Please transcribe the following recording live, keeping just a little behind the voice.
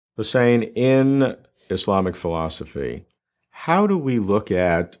Hussein, in Islamic philosophy, how do we look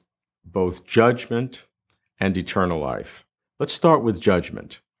at both judgment and eternal life? Let's start with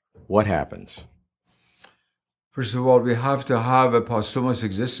judgment. What happens? First of all, we have to have a posthumous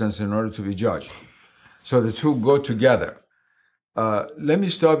existence in order to be judged. So the two go together. Let me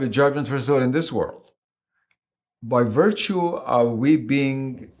start with judgment, first of all, in this world. By virtue of we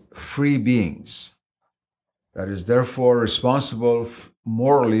being free beings, that is therefore responsible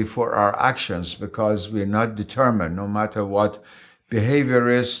morally for our actions, because we are not determined, no matter what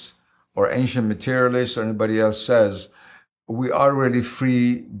behaviorists or ancient materialists or anybody else says, we are really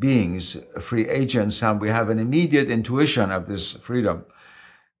free beings, free agents, and we have an immediate intuition of this freedom.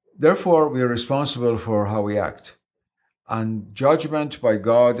 Therefore, we are responsible for how we act. And judgment by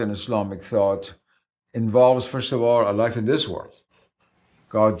God in Islamic thought involves, first of all, a life in this world.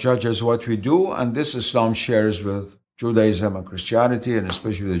 God judges what we do, and this Islam shares with Judaism and Christianity, and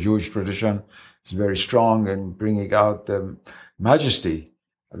especially the Jewish tradition is very strong in bringing out the majesty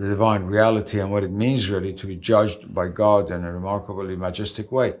of the divine reality and what it means really to be judged by God in a remarkably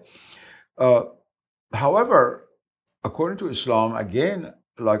majestic way. However, according to Islam, again,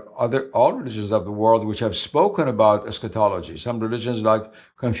 like all religions of the world which have spoken about eschatology, some religions like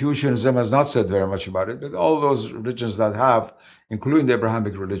Confucianism has not said very much about it, but all those religions that have, including the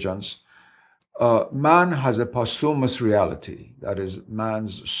Abrahamic religions, man has a posthumous reality. That is,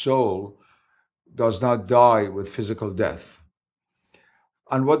 man's soul does not die with physical death.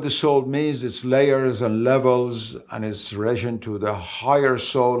 And what the soul means, its layers and levels and its relation to the higher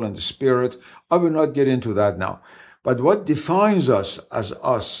soul and the spirit. I will not get into that now. But what defines us as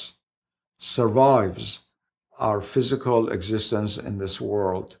us survives our physical existence in this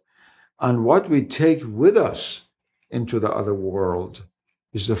world. And what we take with us into the other world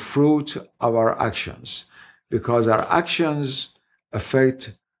is the fruit of our actions, because our actions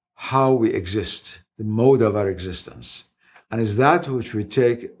affect how we exist, the mode of our existence. And it's that which we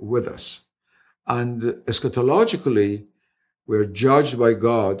take with us. And eschatologically, we're judged by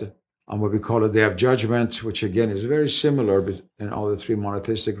God on what we call a day of judgment, which again is very similar in all the three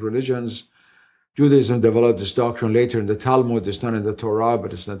monotheistic religions. Judaism developed this doctrine later in the Talmud. It's not in the Torah,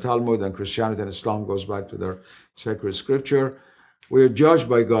 but it's in the Talmud, and Christianity and Islam goes back to their sacred scripture. We are judged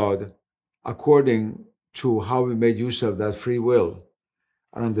by God according to how we made use of that free will,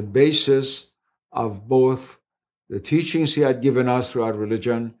 and on the basis of both the teachings He had given us throughout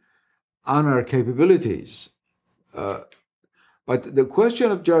religion and our capabilities. But the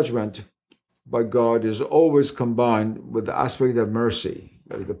question of judgment by God is always combined with the aspect of mercy,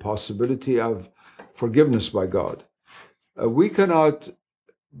 that is the possibility of forgiveness by God. We cannot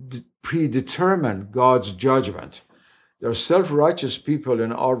predetermine God's judgment. There are self-righteous people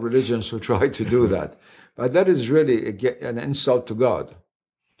in all religions who try to do that. But that is really an insult to God.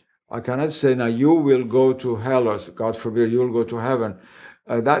 I cannot say, now you will go to hell, or God forbid, you will go to heaven.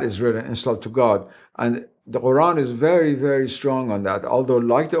 That is really an insult to God. And the Quran is very, very strong on that. Although,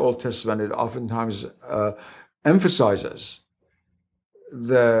 like the Old Testament, it oftentimes emphasizes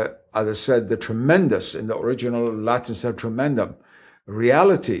as I said, the tremendous, in the original Latin said tremendum,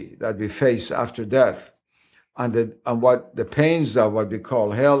 reality that we face after death, and what the pains of what we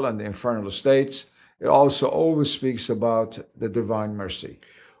call hell and the infernal states. It also always speaks about the divine mercy.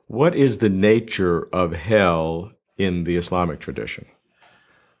 What is the nature of hell in the Islamic tradition?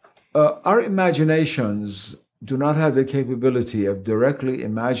 Our imaginations do not have the capability of directly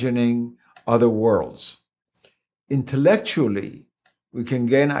imagining other worlds. Intellectually, we can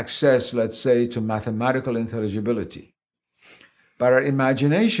gain access, let's say, to mathematical intelligibility. But our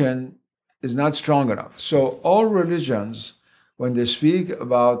imagination is not strong enough. So all religions, when they speak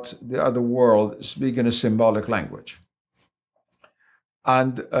about the other world, speak in a symbolic language.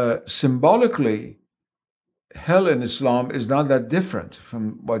 And symbolically, hell in Islam is not that different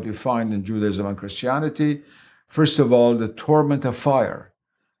from what we find in Judaism and Christianity. First of all, the torment of fire.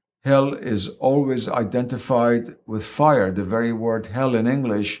 Hell is always identified with fire. The very word hell in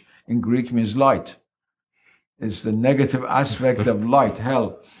English, in Greek, means light. It's the negative aspect of light,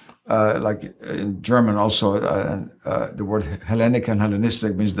 hell. Like in German also, the word Hellenic and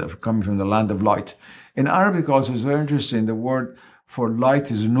Hellenistic means coming from the land of light. In Arabic also, it's very interesting. The word for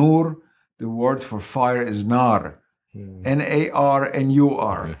light is nur. The word for fire is nar.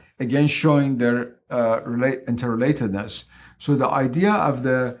 N-A-R-N-U-R. Again, showing their interrelatedness. So the idea of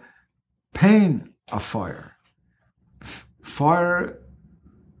the pain of fire. Fire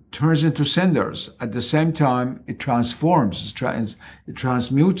turns into cinders. At the same time, it transforms, it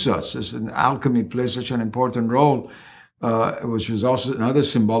transmutes us. As in alchemy plays such an important role, which is also another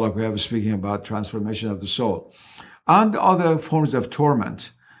symbolic way of speaking about transformation of the soul. And other forms of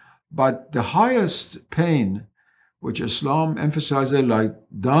torment. But the highest pain, which Islam emphasizes, like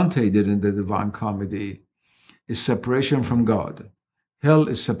Dante did in the Divine Comedy, is separation from God. Hell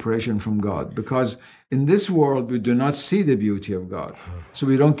is separation from God, because in this world we do not see the beauty of God. So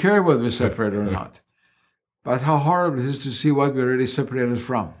we don't care whether we're separated or not. But how horrible it is to see what we're really separated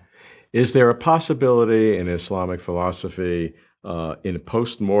from. Is there a possibility in Islamic philosophy in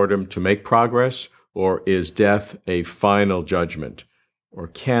post-mortem to make progress, or is death a final judgment? Or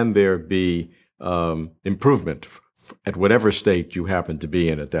can there be improvement at whatever state you happen to be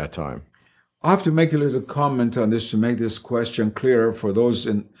in at that time? I have to make a little comment on this to make this question clearer for those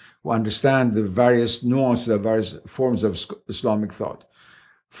who understand the various nuances of various forms of Islamic thought.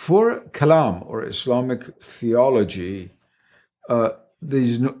 For Kalam, or Islamic theology,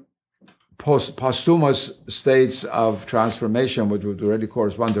 these posthumous states of transformation, which would already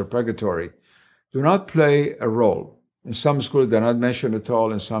correspond to purgatory, do not play a role. In some schools, they're not mentioned at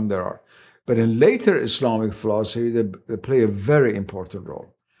all, in some there are. But in later Islamic philosophy, they play a very important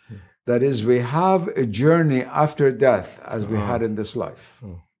role. That is, we have a journey after death as we had in this life.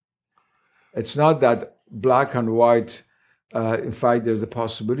 It's not that black and white. In fact, there's a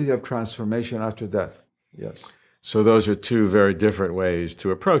possibility of transformation after death. Yes. So those are two very different ways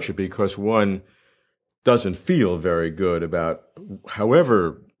to approach it, because one doesn't feel very good about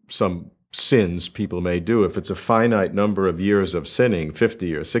however some sins people may do. If it's a finite number of years of sinning,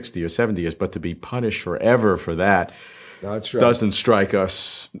 50 or 60 or 70 years, but to be punished forever for that, that's right, doesn't strike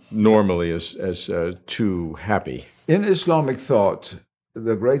us normally as too happy. In Islamic thought,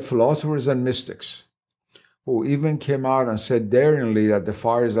 the great philosophers and mystics, who even came out and said daringly that the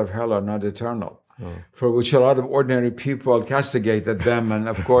fires of hell are not eternal, for which a lot of ordinary people castigated them, and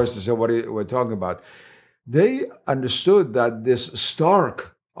of course they said, what are we talking about? They understood that this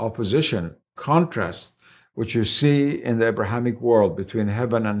stark opposition, contrast, which you see in the Abrahamic world between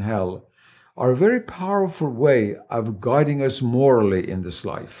heaven and hell, are a very powerful way of guiding us morally in this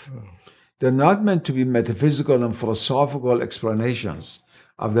life. They're not meant to be metaphysical and philosophical explanations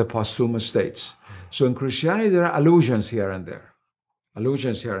of the posthumous states. So in Christianity, there are allusions here and there.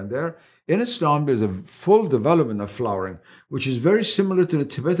 Allusions here and there. In Islam, there's a full development of flowering, which is very similar to the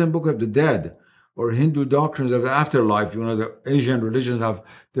Tibetan Book of the Dead, or Hindu doctrines of the afterlife. You know, the Asian religions have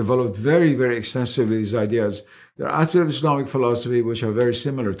developed very, very extensively these ideas. There are aspects of Islamic philosophy which are very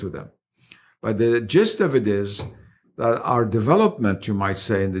similar to them. But the gist of it is that our development, you might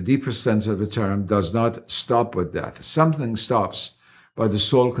say, in the deepest sense of the term, does not stop with death. Something stops, but the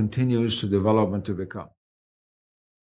soul continues to develop and to become.